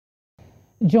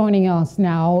Joining us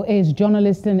now is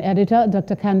journalist and editor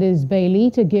Dr. Candice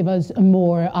Bailey to give us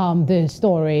more on this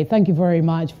story. Thank you very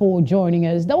much for joining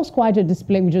us. That was quite a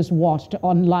display we just watched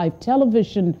on live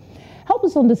television. Help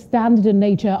us understand the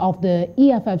nature of the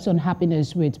EFF's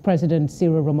unhappiness with President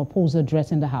Cyril Ramaphosa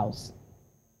addressing the House.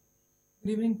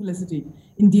 Good evening, Felicity.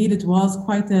 Indeed, it was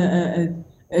quite a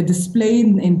display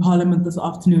in Parliament this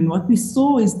afternoon. What we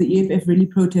saw is the EFF really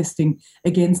protesting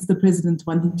against the President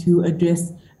wanting to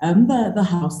address the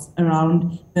House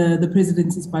around the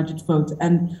Presidency's budget vote.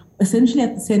 And essentially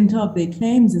at the center of their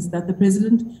claims is that the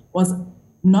President was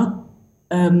not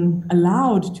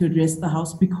allowed to address the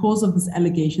House because of these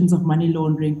allegations of money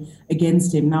laundering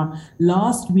against him. Now,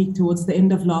 last week, towards the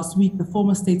end of last week, the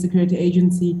former State Security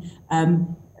Agency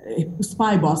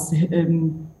spy boss,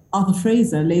 Arthur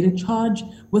Fraser, laid a charge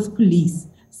with police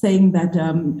saying that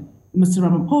Mr.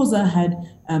 Ramaphosa had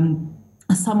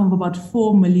a sum of about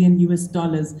 $4 million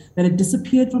that had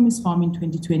disappeared from his farm in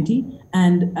 2020,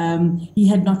 and he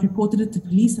had not reported it to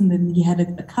police, and then he had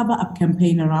a cover-up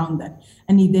campaign around that.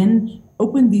 And he then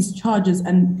opened these charges,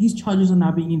 and these charges are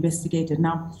now being investigated.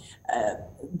 Now,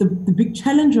 the big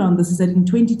challenge around this is that in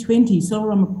 2020, Cyril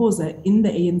Ramaphosa in the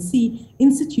ANC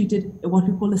instituted what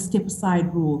we call a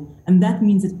step-aside rule. And that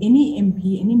means that any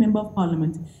MP, any member of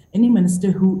parliament, any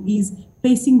minister who is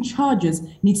facing charges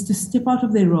needs to step out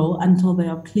of their role until they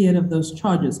are cleared of those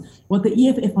charges. What the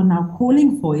EFF are now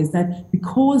calling for is that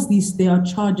because there are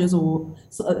charges or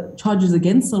charges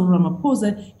against Cyril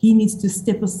Ramaphosa, he needs to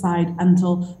step aside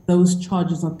until those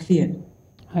charges are cleared.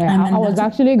 Yeah, I was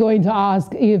actually going to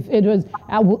ask if it was,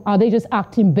 are they just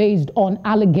acting based on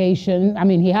allegation? I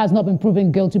mean, he has not been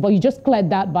proven guilty, but you just cleared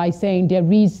that by saying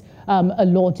there is a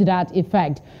law to that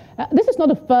effect. This is not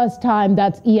the first time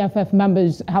that EFF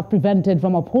members have prevented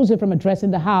Ramaphosa from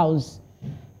addressing the House.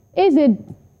 Is it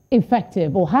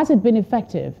effective, or has it been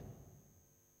effective?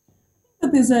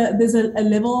 There's a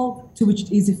level to which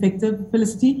it is effective,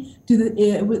 Felicity.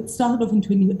 It started off in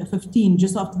 2015,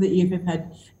 just after the EFF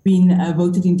had been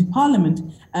voted into Parliament.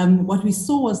 What we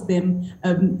saw was them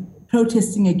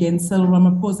protesting against Cyril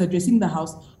Ramaphosa addressing the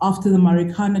House after the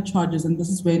Marikana charges, and this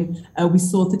is when we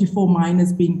saw 34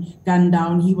 miners being gunned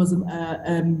down. He was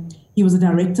a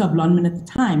director of Lonmin at the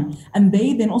time, and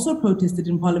they then also protested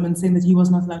in Parliament saying that he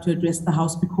was not allowed to address the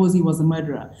House because he was a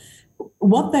murderer.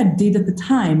 What that did at the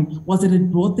time was that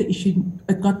it got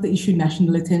the issue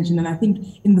national attention. And I think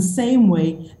in the same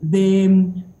way,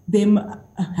 them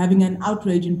having an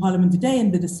outrage in Parliament today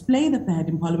and the display that they had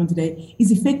in Parliament today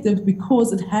is effective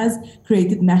because it has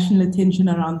created national attention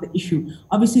around the issue.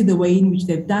 Obviously, the way in which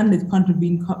they've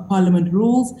contravened Parliament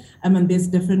rules, and there's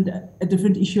a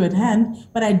different issue at hand.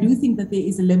 But I do think that there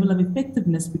is a level of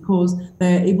effectiveness because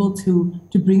they're able to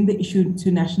bring the issue to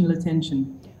national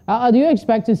attention. Do you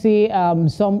expect to see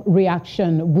some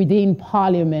reaction within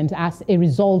Parliament as a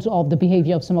result of the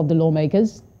behavior of some of the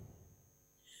lawmakers?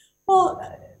 Well,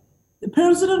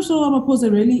 President Cyril Ramaphosa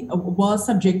really was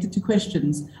subjected to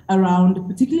questions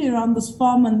particularly around this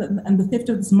farm and the theft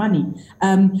of this money.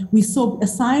 We saw,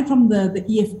 aside from the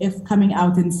EFF coming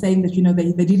out and saying that,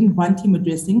 they didn't want him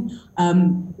addressing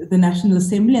the National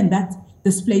Assembly, and that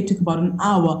display took about an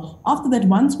hour. After that,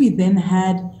 once we then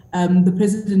had the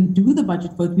president do the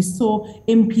budget vote, we saw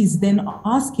MPs then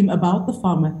ask him about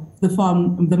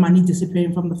the money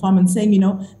disappearing from the farm, and saying,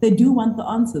 they do want the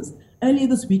answers. Earlier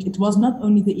this week, it was not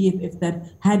only the EFF that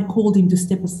had called him to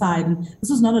step aside, and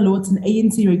this is not a law; it's an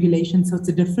ANC regulation, so it's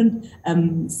a different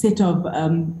set of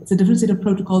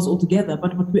protocols altogether.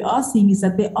 But what we are seeing is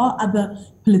that there are other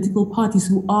political parties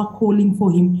who are calling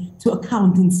for him to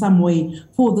account in some way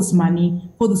for this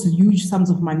money, for this huge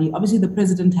sums of money. Obviously, the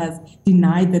president has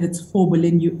denied that it's $4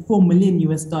 million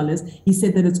US. He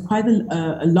said that it's quite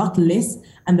a lot less,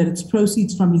 and that it's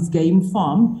proceeds from his game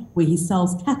farm where he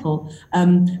sells cattle.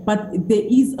 But there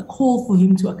is a call for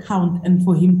him to account and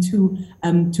for him to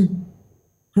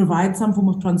provide some form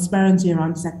of transparency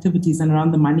around his activities and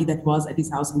around the money that was at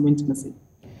his house in Wintermissy.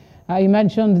 You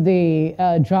mentioned the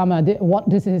drama, what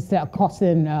this is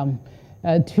costing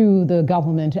to the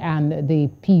government and the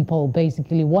people,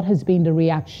 basically. What has been the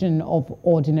reaction of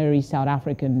ordinary South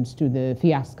Africans to the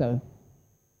fiasco?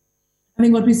 I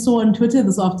think what we saw on Twitter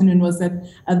this afternoon was that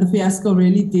the fiasco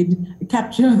really did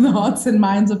capture the hearts and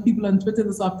minds of people on Twitter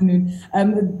this afternoon.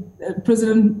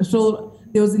 President Cyril,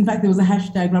 there was a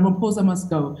hashtag Ramaphosa must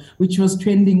go, which was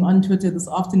trending on Twitter this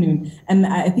afternoon. And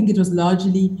I think it was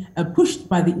largely pushed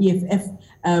by the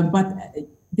EFF, but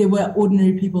there were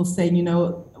ordinary people saying,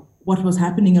 what was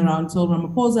happening around Cyril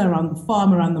Ramaphosa, around the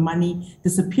farm, around the money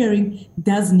disappearing,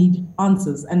 does need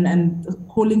answers, and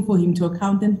calling for him to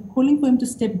account and calling for him to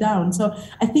step down. So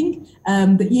I think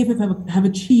the EFF have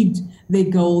achieved their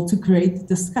goal to create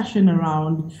discussion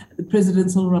around the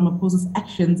President Cyril Ramaphosa's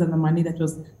actions and the money that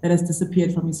has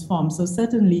disappeared from his farm. So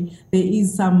certainly there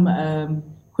is some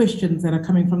questions that are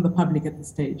coming from the public at this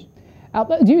stage.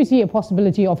 Do you see a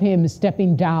possibility of him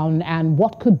stepping down, and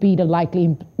what could be the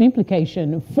likely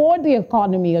implication for the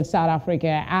economy of South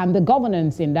Africa and the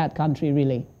governance in that country,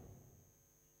 really?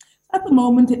 At the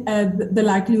moment, the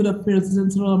likelihood of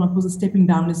President Cyril Ramaphosa stepping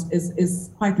down is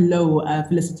quite low,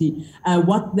 Felicity.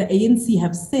 What the ANC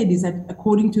have said is that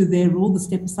according to their rule, the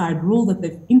step-aside rule that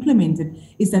they've implemented,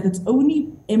 is that it's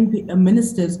only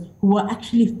ministers who are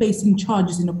actually facing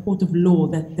charges in a court of law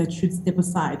that should step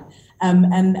aside.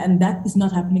 And that is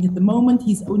not happening at the moment.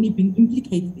 He's only being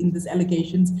implicated in these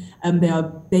allegations. They're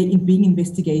being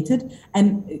investigated,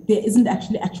 and there isn't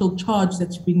actually actual charge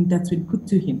that's been put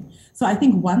to him. So I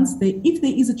think if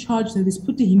there is a charge that is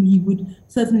put to him, he would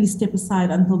certainly step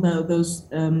aside until those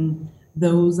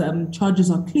charges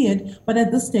are cleared. But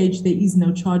at this stage, there is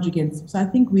no charge against him. So I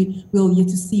think we will yet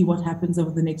to see what happens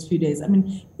over the next few days. I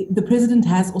mean, the president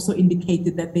has also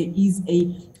indicated that there is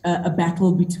a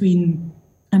battle between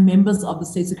members of the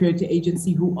State Security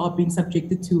Agency who are being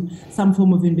subjected to some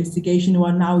form of investigation, who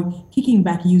are now kicking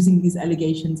back using these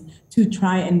allegations to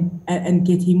try and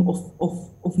get him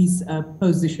off his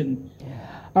position.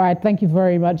 All right. Thank you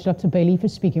very much, Dr. Bailey, for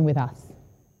speaking with us.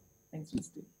 Thanks,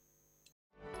 Mr.